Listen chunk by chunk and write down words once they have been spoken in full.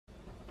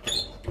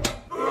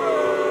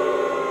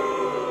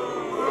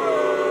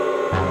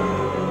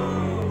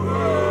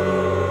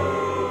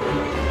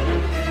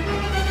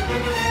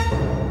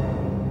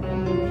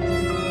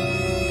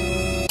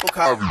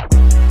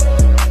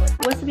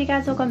What's up, you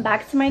guys? Welcome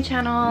back to my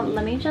channel.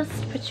 Let me just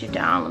put you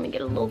down. Let me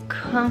get a little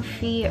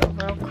comfy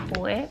real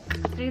quick.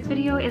 Today's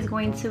video is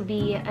going to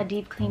be a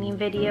deep cleaning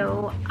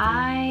video.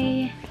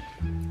 I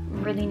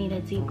really need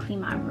to deep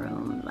clean my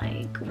room.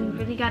 Like, we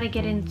really got to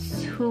get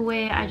into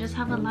it. I just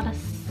have a lot of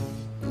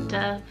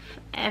stuff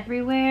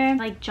everywhere,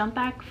 like jump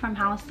back from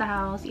house to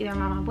house, either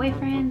I'm at my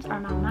boyfriend's or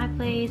I'm at my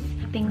place.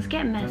 Things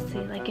get messy.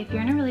 Like, if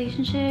you're in a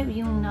relationship,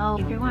 you know,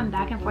 if you're going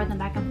back and forth,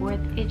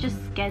 it just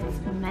gets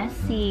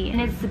messy, and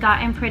it's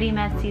gotten pretty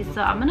messy.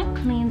 So I'm gonna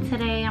clean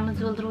today. I'm gonna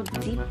do a little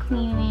deep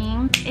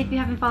cleaning. If you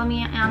haven't followed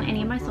me on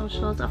any of my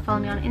socials, follow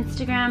me on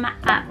Instagram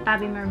at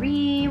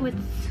fabimarie with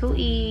 2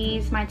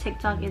 E's. My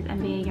TikTok is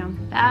NBA Young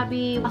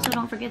Fabi. Also,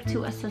 don't forget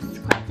to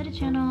subscribe to the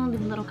channel,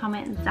 leave a little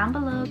comment down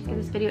below, give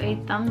this video a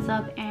thumbs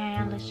up,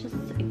 and let's just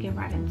get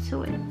right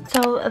into it.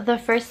 So the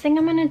first thing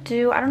I'm gonna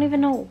do, I don't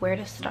even know where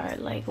to start.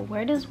 Like,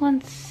 where does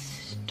one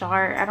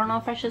start? I don't know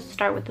if I should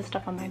start with the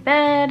stuff on my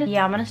bed.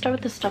 Yeah, I'm gonna start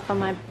with the stuff on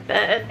my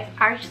bed.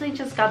 I actually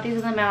just got these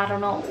in the mail. I don't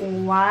know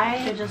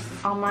why they're just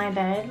on my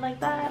bed like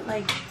that.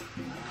 Like,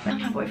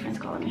 my boyfriend's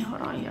calling me.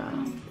 Hold on,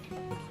 y'all.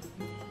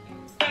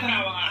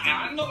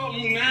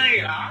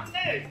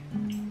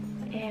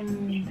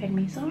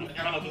 Permiso.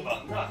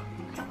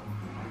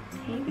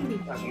 Hey, baby.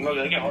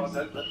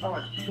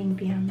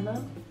 Limpiando.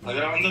 ¿Estás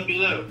grabando el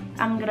video?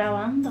 I'm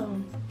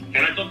grabando. ¿Qué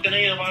reto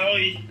tienes para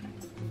hoy?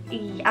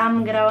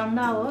 I'm grabando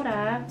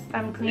ahora.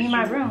 I'm cleaning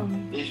my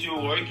room. Is you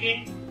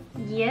working?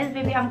 Yes,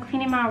 baby, I'm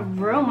cleaning my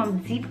room. I'm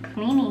deep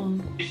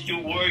cleaning. Is you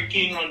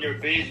working on your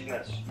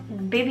business?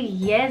 Baby,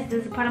 yes,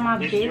 this is part of my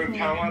business.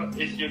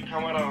 Is your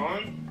camera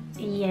on?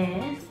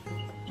 Yes.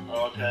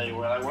 Okay,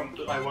 well, I want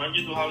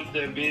you to have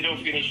the video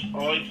finished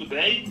all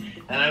today,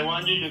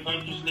 and you're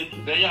going to sleep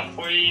today at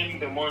 4 a.m. in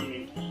the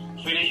morning,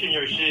 finishing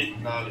your shit.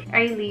 Dale.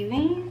 Are you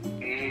leaving?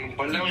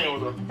 Ponle un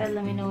minuto.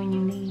 Let me know when you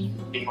leave.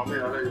 Y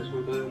mami, ahora yo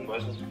soy de un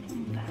beso.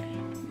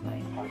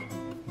 Bye.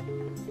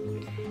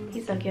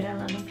 He's so cute, I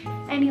love him.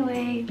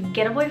 Anyway,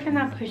 get a boyfriend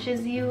that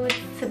pushes you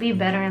to be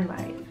better in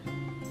life.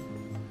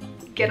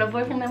 Get a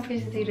boyfriend that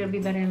pushes you to be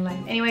better in life.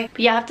 Anyway, but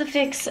you have to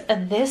fix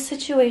this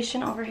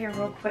situation over here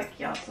real quick,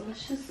 y'all. So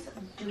let's just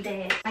do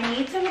that. I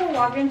need to go to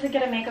Walgreens to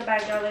get a makeup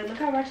bag, y'all. Like, look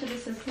how wretched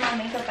this is. This is my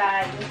makeup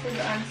bag. This is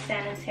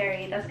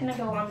unsanitary. That's gonna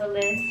go on the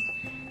list.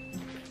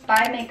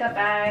 Buy a makeup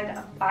bag,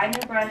 buy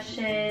new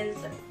brushes,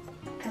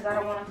 because I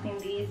don't want to clean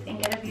these, and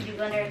get a beauty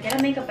blender. Get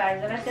a makeup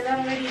bag. Did I say that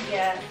already?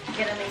 Yeah,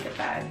 get a makeup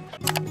bag.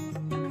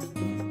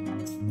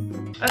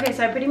 Okay,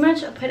 so I pretty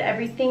much put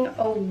everything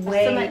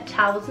away. Some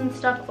towels and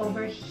stuff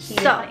over here.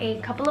 So a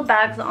couple of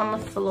bags on the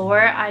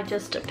floor. I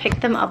just picked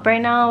them up right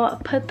now,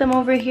 put them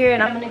over here,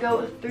 and I'm gonna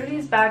go through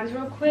these bags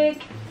real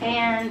quick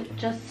and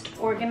just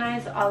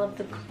organize all of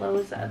the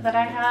clothes that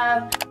I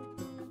have.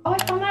 Oh,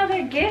 I found my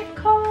other gift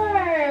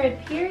card,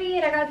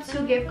 period. I got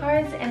 2 gift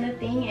cards, and the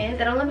thing is,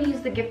 they don't let me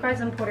use the gift cards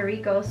in Puerto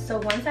Rico. So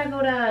once I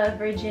go to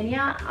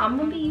Virginia, I'm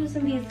gonna be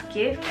using these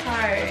gift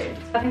cards.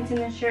 I haven't seen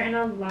this shirt in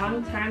a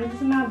long time. This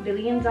is my $1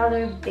 billion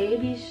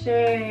baby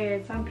shirt.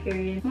 It's on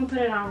period. I'm gonna put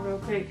it on real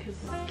quick because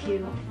it's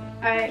cute.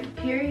 Alright,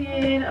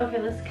 period. Okay,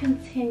 let's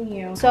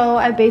continue. So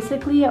I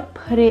basically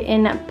put it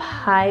in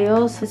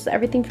piles. This is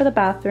everything for the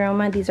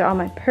bathroom. These are all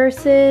my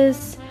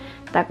purses.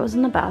 That goes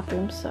in the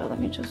bathroom, so let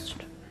me just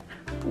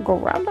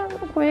grab that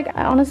real quick.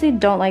 I honestly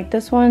don't like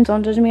this one.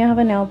 Don't judge me. I have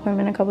a nail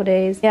appointment in a couple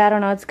days. Yeah, I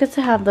don't know. It's good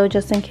to have though,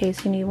 just in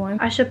case you need one.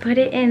 I should put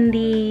it in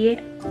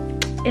the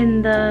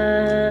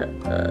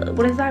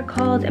what is that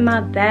called? In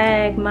my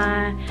bag,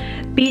 my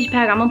beach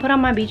bag. I'm gonna put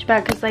on my beach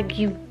bag because, like,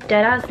 you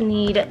deadass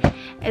need a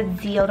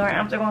deodorant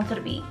after going to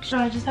the beach. So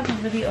I just have a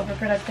really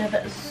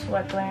overproductive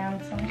sweat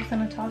gland. So I'm just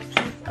gonna toss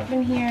this up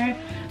in here,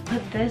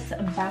 put this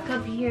back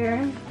up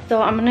here.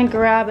 So I'm gonna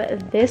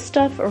grab this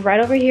stuff right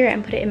over here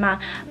and put it in my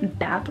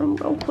bathroom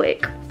real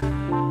quick.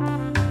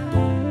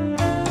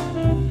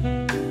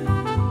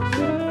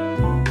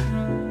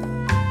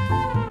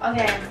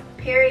 Okay,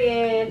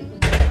 period.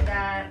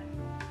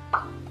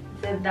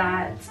 Did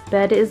that.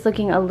 Bed is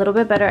looking a little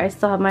bit better. I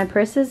still have my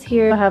purses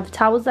here. I have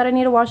towels that I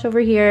need to wash over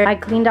here. I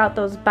cleaned out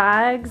those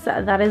bags.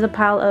 That is a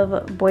pile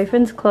of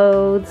boyfriend's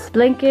clothes,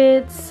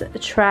 blankets,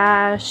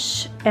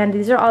 trash, and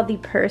these are all the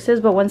purses.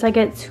 But once I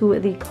get to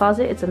the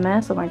closet, it's a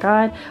mess. Oh my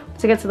god.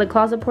 Once I get to the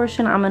closet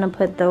portion, I'm gonna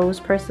put those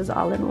purses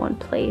all in one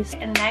place.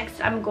 And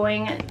next, I'm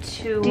going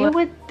to deal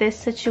with this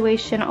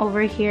situation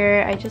over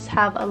here. I just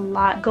have a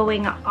lot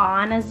going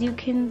on, as you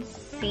can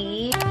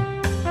see.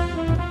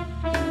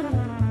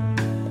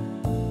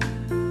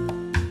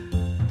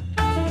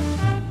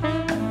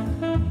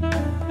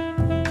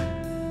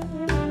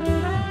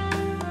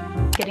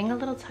 Getting a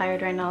little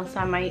tired right now, so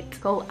I might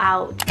go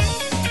out. What's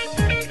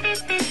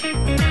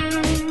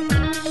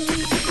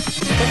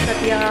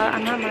up, y'all?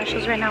 I'm at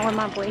Marshall's right now with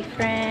my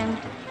boyfriend,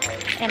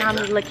 and I'm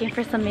looking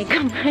for some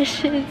makeup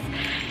brushes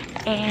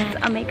and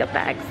a makeup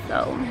bag.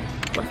 So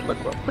let's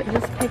look real quick. I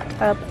just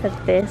picked up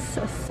this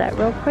set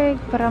real quick,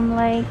 but I'm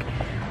like,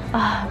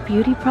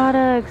 beauty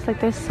products, like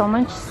there's so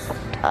much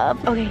stuff.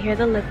 Okay, here are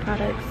the lip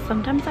products.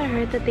 Sometimes I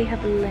heard that they have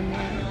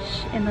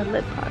Laneige in the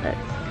lip products.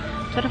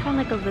 Trying to find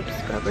like a lip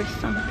scrub or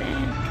something.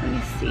 Let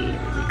me see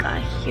what we got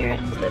here.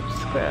 Lip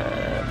scrub.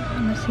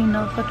 I'm gonna see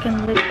no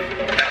fucking lip.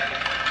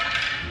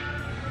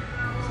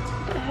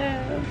 What the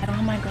hell? I don't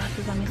have my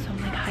glasses on me, so I'm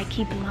like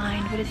high-key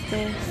blind. What is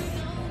this?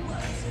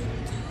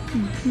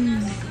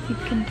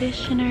 Deep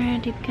conditioner,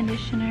 deep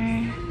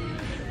conditioner.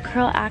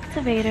 Curl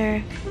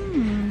activator.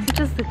 I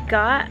just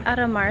got out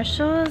of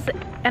Marshall's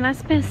and I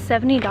spent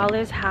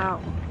 $70. How?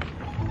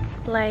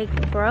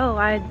 Like, bro,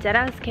 I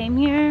deadass came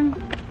here.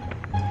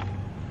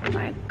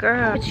 My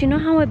girl. But you know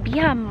how it be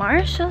at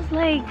Marshall's?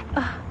 Like,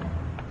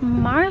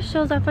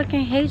 Marshall's, I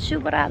fucking hate you,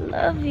 but I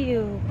love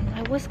you.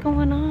 Like, what's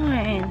going on?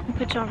 Let me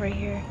put y'all right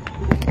here.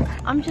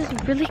 I'm just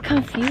really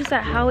confused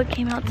at how it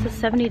came out to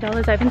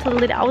 $70. I even told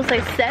the lady I was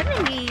like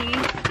 70.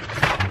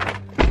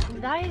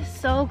 That is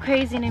so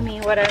crazy to me.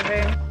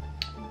 Whatever.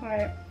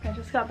 Alright, I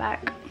just got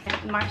back.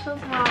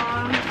 Marshall's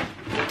haul.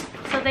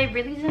 So they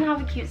really didn't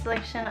have a cute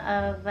selection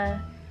of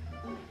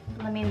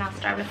let me not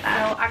start with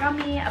that. So I got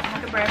me a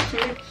pack of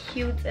brushes,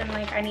 cute, and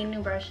like I need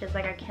new brushes.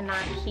 Like I cannot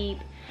keep.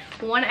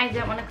 One, I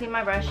didn't want to clean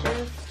my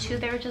brushes. Two,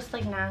 they were just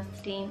like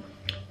nasty.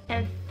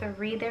 And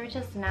three, they were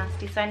just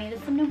nasty. So I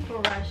needed some new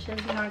brushes.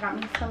 You know, I got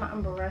me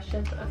some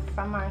brushes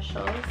from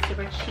Marshall's.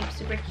 Super cheap,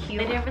 super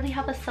cute. They didn't really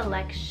have a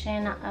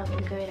selection of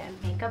good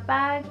makeup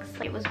bags.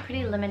 Like, it was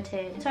pretty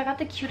limited. So I got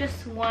the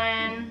cutest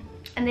one.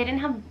 And they didn't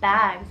have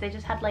bags. They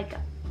just had like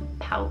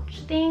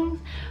pouch things,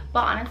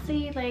 but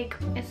honestly, like,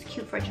 it's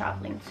cute for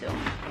traveling too. So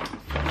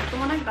that's the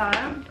one I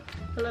got.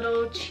 The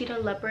little cheetah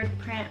leopard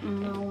print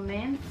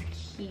moments,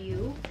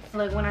 cute.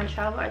 Like when I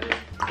travel, I just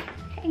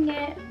hang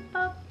it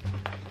up.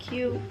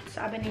 Cute.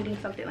 So I've been needing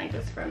something like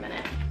this for a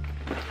minute.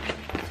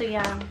 So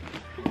yeah,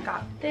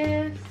 got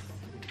this.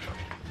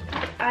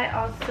 I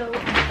also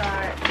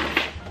got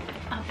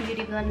a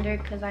beauty blender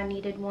because I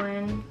needed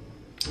one.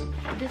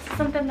 This is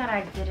something that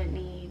I didn't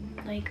need.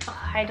 Like,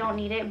 I don't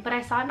need it, but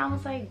I saw it and I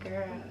was like,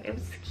 girl, it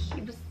was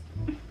cute.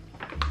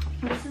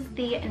 This is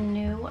the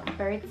new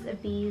Burt's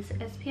Bees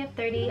SPF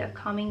 30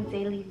 Calming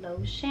Daily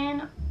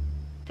Lotion.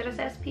 Did I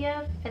say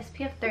SPF?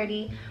 SPF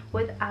 30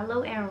 with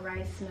aloe and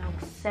rice milk.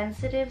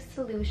 Sensitive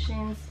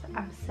solutions.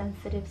 I'm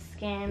sensitive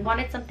skin.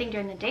 Wanted something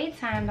during the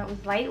daytime that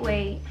was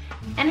lightweight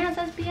and has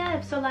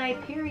SPF, so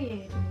like,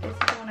 period. This is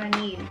the one I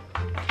need.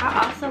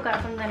 I also got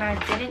something I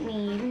didn't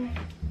need.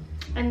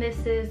 And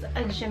this is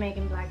a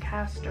Jamaican black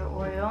castor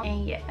oil.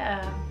 And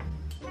yeah.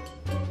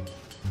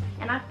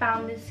 And I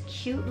found this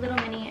cute little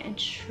mini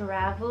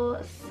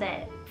travel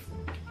set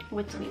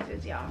with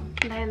tweezers, y'all.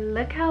 Like,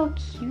 look how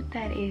cute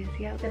that is,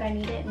 y'all. Did I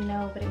need it?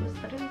 No, but it was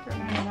literally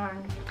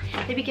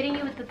 $3.99. They be getting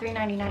you with the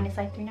 $3.99. It's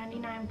like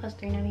 $3.99 plus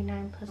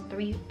 $3.99 plus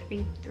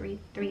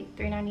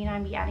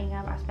 $3.99 be adding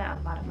up. I spent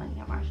a lot of money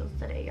at Marshall's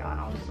today, y'all.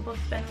 And I was supposed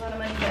to spend a lot of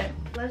money, but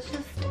let's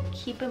just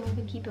keep it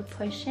moving, keep it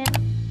pushing.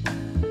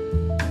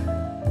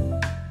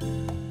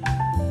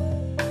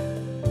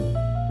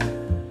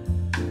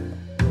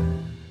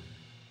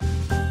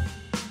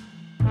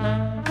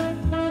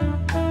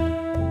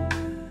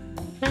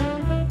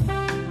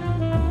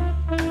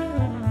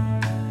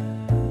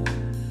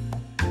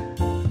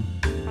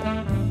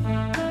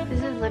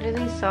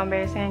 So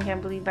embarrassing. I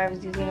can't believe I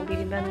was using a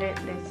beauty blender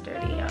this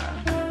dirty, y'all.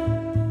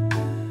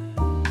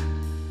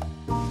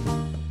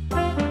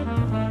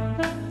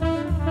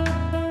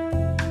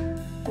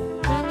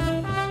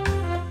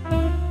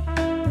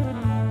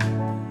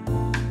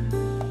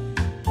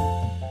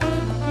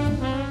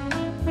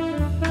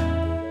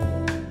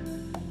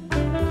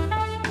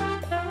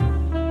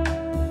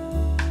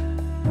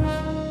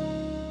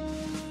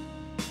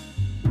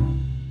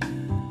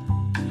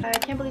 I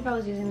can't believe I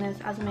was using this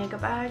as a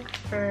makeup bag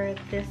for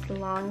this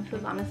long. This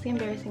was honestly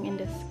embarrassing and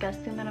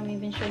disgusting that I'm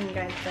even showing you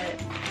guys, but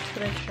to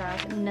the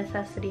trash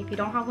necessity. If you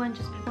don't have one,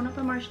 just pick one up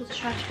at Marshall's.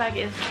 Trash bag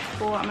is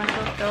cool. I'm gonna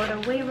go throw it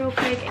away real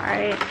quick. All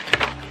right,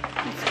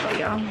 let's go,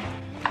 y'all.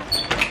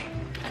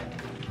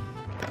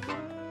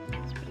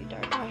 It's pretty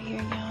dark out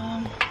here,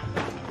 y'all.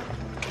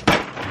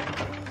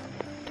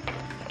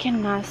 I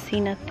cannot see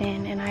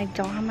nothing, and I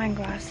don't have my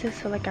glasses,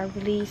 so like I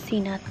really see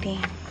nothing.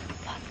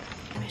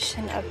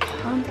 Mission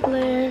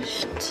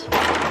accomplished.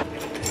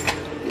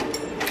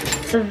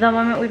 So the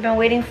moment we've been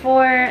waiting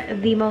for,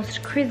 the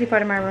most crazy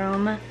part of my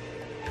room,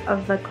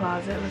 of the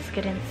closet. Let's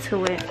get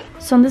into it.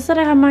 So on this side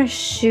I have my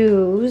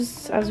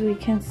shoes. As we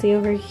can see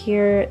over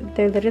here,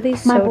 they're literally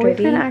so dirty. My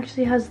boyfriend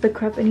actually has the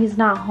crep and he's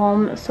not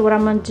home, so what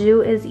I'm gonna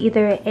do is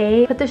either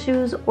A, put the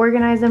shoes,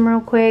 organize them real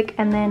quick,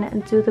 and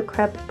then do the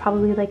crep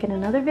probably like in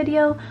another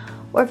video,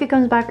 or if he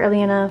comes back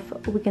early enough,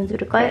 we can do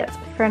the clip. But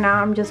for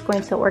now, I'm just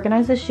going to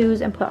organize the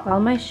shoes and put all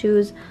my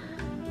shoes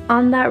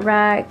on that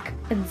rack.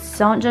 And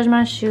don't judge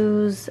my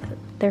shoes.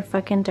 They're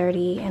fucking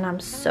dirty, and I'm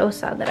so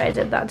sad that I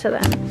did that to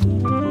them.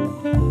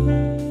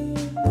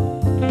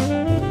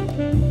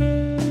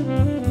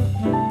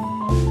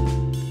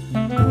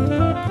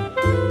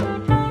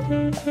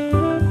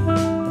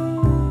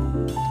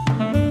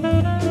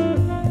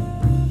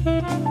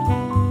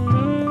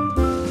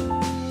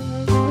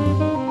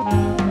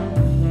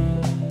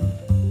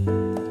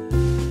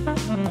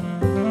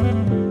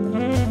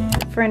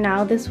 for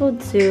now this will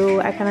do.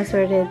 I kind of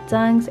sorted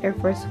Dunks, Air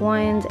Force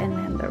Ones, and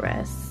then the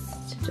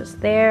rest just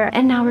there.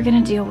 And now we're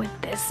gonna deal with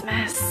this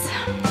mess.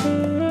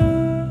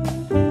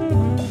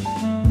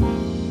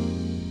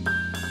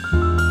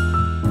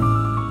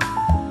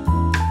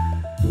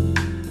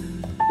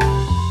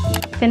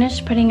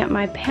 Finished putting up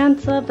my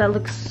pants up. That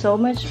looks so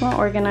much more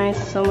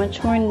organized, so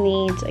much more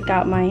neat. I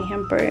got my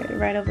hamper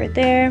right over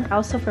there. I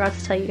also forgot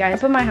to tell you guys,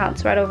 I put my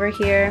hats right over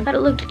here. I thought it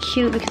looked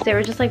cute because they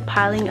were just like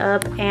piling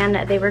up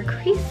and they were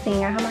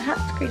creasing. I have my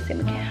hats creasing,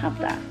 we can't have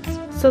that.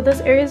 So this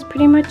area is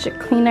pretty much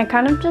clean. I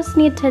kind of just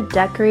need to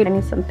decorate. I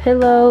need some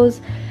pillows,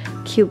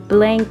 cute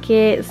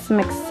blanket, some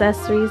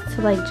accessories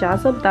to like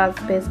jazz up that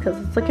space because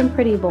it's looking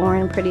pretty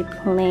boring, pretty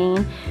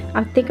plain.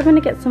 I think I'm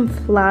gonna get some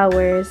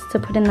flowers to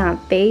put in that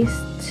vase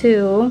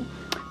too.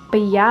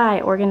 But yeah,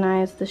 I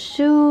organized the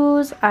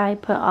shoes. I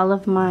put all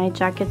of my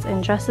jackets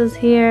and dresses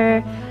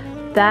here,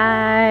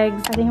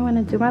 bags. I think I'm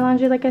gonna do my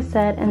laundry like I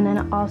said, and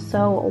then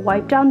also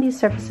wipe down these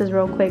surfaces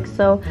real quick.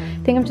 So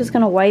I think I'm just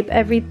gonna wipe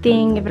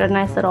everything, give it a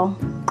nice little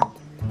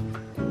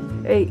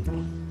hey.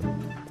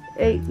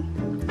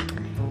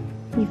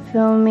 You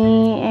feel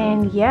me?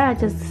 And yeah,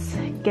 just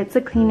get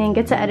to cleaning,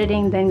 get to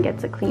editing, then get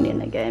to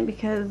cleaning again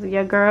because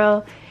your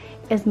girl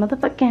is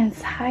motherfucking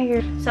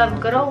tired. So I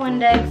have good old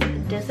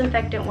Windex,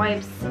 disinfectant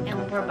wipes,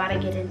 and we're about to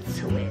get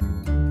into it.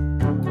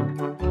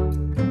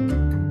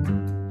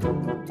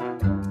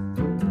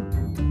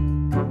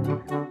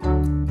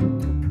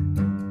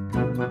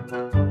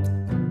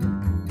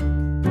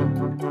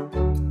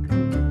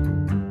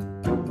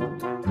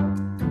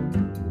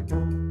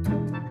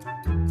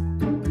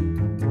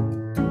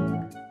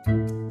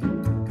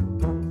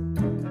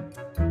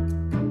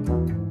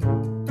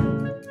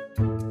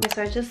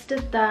 So I just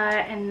did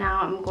that, and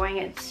now I'm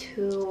going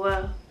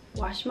to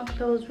wash my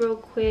clothes real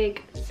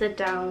quick, sit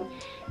down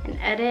and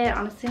edit.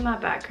 Honestly, my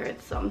back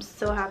hurts, so I'm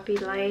so happy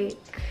like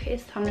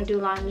it's time to do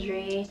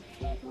laundry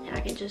and I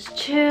can just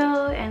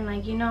chill and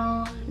like, you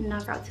know,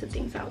 knock out 2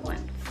 things at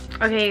once.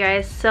 Okay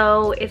guys,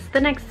 so it's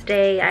the next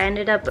day. I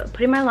ended up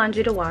putting my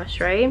laundry to wash,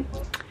 right?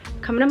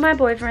 Coming to my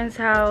boyfriend's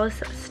house,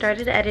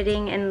 started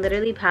editing and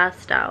literally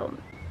passed out.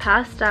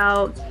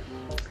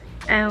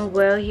 And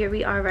well, here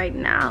we are right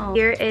now.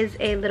 Here is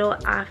a little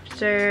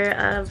after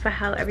of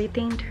how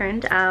everything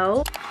turned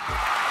out.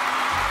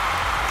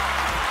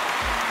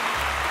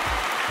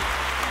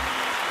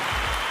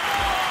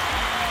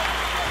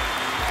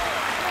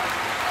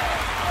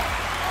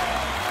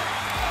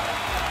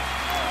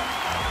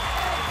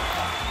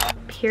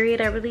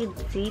 Period. I really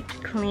deep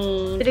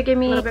cleaned to give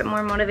me a little bit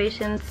more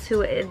motivation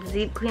to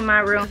deep clean my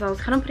room. So I was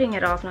kind of putting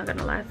it off, not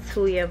gonna lie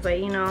to you, but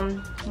you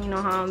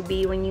know how it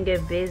be when you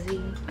get busy.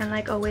 And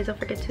like always, don't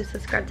forget to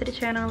subscribe to the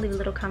channel, leave a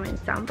little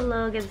comment down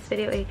below, give this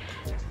video a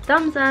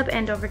thumbs up,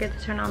 and don't forget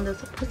to turn on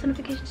those post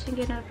notifications so you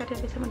can get notified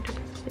every time I do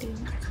this video.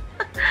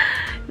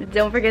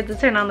 Don't forget to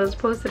turn on those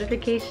post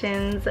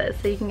notifications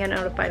so you can get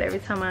notified every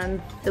time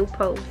I do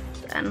post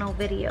a new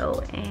video.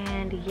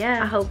 And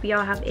yeah, I hope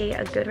y'all have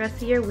a good rest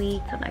of your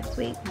week. Till next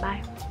week,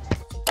 bye.